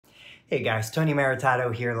Hey guys, Tony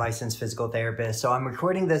Maritato here, licensed physical therapist. So I'm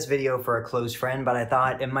recording this video for a close friend, but I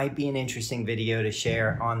thought it might be an interesting video to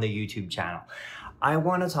share on the YouTube channel. I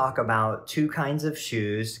want to talk about two kinds of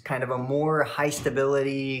shoes, kind of a more high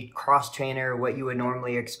stability cross trainer, what you would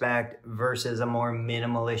normally expect, versus a more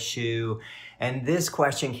minimalist shoe. And this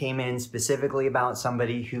question came in specifically about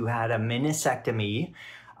somebody who had a meniscectomy.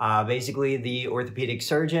 Basically, the orthopedic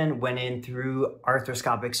surgeon went in through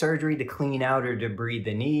arthroscopic surgery to clean out or debride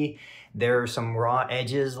the knee. There are some raw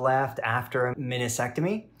edges left after a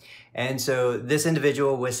meniscectomy. And so this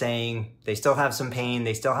individual was saying they still have some pain,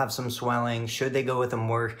 they still have some swelling. Should they go with a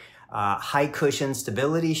more high cushion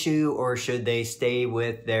stability shoe, or should they stay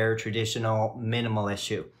with their traditional minimalist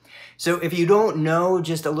shoe? So if you don't know,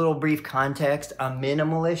 just a little brief context, a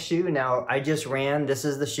minimalist shoe. Now I just ran, this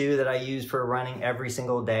is the shoe that I use for running every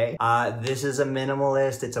single day. This is a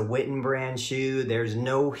minimalist, it's a Witten brand shoe. There's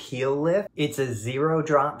no heel lift. It's a zero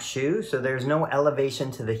drop shoe, so there's no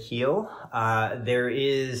elevation to the heel. There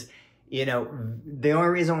is, the only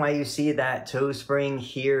reason why you see that toe spring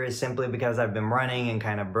here is simply because I've been running and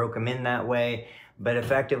kind of broke them in that way. But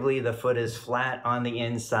effectively the foot is flat on the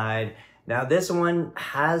inside. Now this one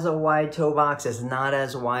has a wide toe box. It's not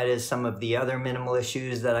as wide as some of the other minimalist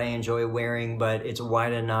shoes that I enjoy wearing, but it's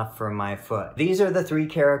wide enough for my foot. These are the three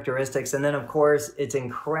characteristics. And then of course, it's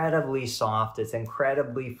incredibly soft. It's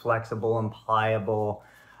incredibly flexible and pliable.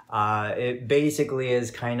 It basically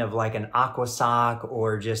is kind of like an aqua sock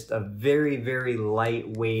or just a very, very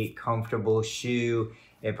lightweight, comfortable shoe.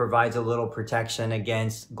 It provides a little protection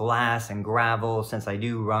against glass and gravel since I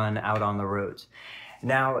do run out on the roads.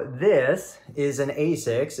 Now this is an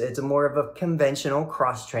Asics. It's more of a conventional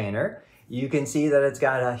cross trainer. You can see that it's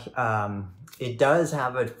got it does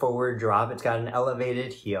have a forward drop. It's got an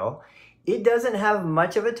elevated heel. It doesn't have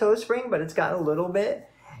much of a toe spring, but it's got a little bit.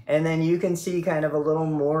 And then you can see kind of a little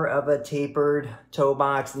more of a tapered toe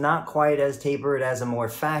box, not quite as tapered as a more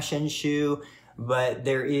fashion shoe, but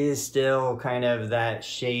there is still kind of that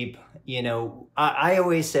shape. I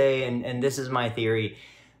always say, and this is my theory,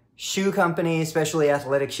 shoe companies, especially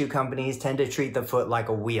athletic shoe companies, tend to treat the foot like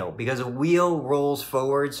a wheel because a wheel rolls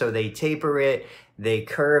forward, so they taper it, they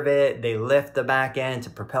curve it, they lift the back end to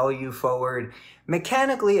propel you forward.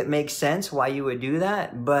 Mechanically, it makes sense why you would do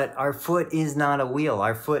that, but our foot is not a wheel.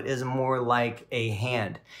 Our foot is more like a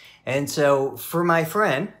hand. And so for my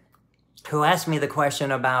friend who asked me the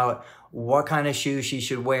question about what kind of shoe she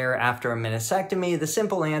should wear after a meniscectomy, the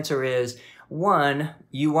simple answer is, one,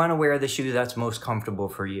 you want to wear the shoe that's most comfortable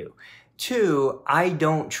for you. Two, I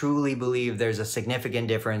don't truly believe there's a significant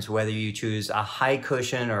difference whether you choose a high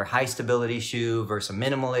cushion or high stability shoe versus a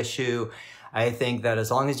minimalist shoe. I think that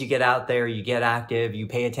as long as you get out there, you get active, you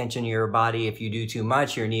pay attention to your body. If you do too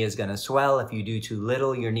much, your knee is going to swell. If you do too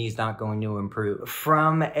little, your knee's not going to improve.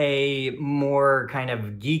 From a more kind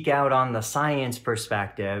of geek out on the science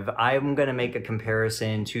perspective, I'm going to make a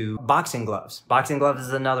comparison to boxing gloves. Boxing gloves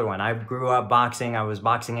is another one. I grew up boxing. I was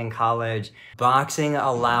boxing in college. Boxing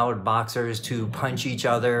allowed boxers to punch each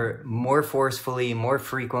other more forcefully, more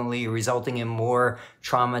frequently, resulting in more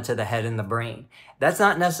trauma to the head and the brain. That's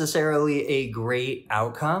not necessarily a great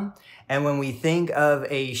outcome. And when we think of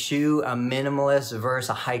a shoe, a minimalist versus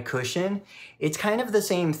a high cushion, it's kind of the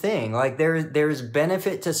same thing. Like there's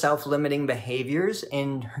benefit to self-limiting behaviors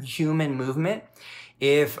in human movement.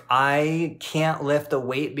 If I can't lift a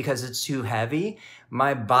weight because it's too heavy,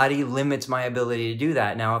 my body limits my ability to do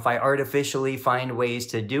that. Now, if I artificially find ways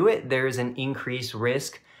to do it, there's an increased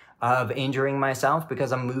risk of injuring myself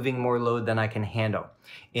because I'm moving more load than I can handle.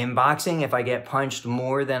 In boxing, if I get punched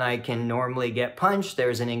more than I can normally get punched,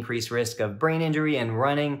 there's an increased risk of brain injury. And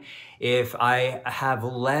running, if I have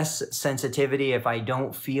less sensitivity, if I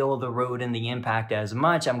don't feel the road and the impact as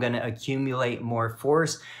much, I'm going to accumulate more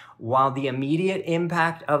force. While the immediate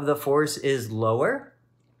impact of the force is lower,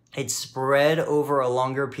 it's spread over a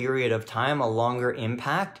longer period of time, a longer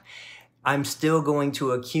impact. I'm still going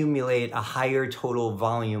to accumulate a higher total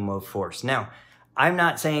volume of force. Now, I'm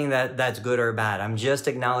not saying that that's good or bad. I'm just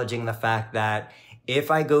acknowledging the fact that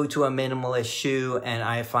if I go to a minimalist shoe and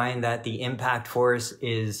I find that the impact force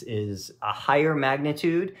is a higher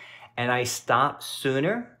magnitude and I stop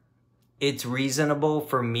sooner, it's reasonable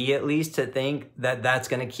for me at least to think that that's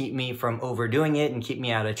going to keep me from overdoing it and keep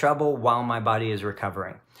me out of trouble while my body is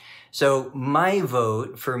recovering. So my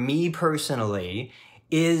vote for me personally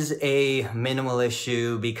is a minimalist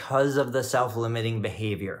shoe because of the self-limiting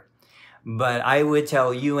behavior. But I would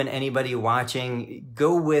tell you and anybody watching,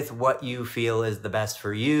 go with what you feel is the best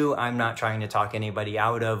for you. I'm not trying to talk anybody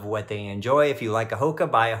out of what they enjoy. If you like a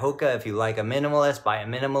Hoka, buy a Hoka. If you like a minimalist, buy a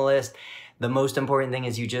minimalist. The most important thing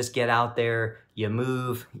is you just get out there, you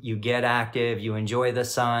move, you get active, you enjoy the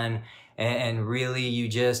sun, and really you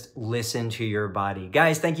just listen to your body.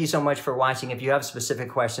 Guys, thank you so much for watching. If you have specific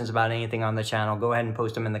questions about anything on the channel, go ahead and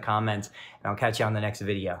post them in the comments, and I'll catch you on the next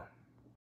video.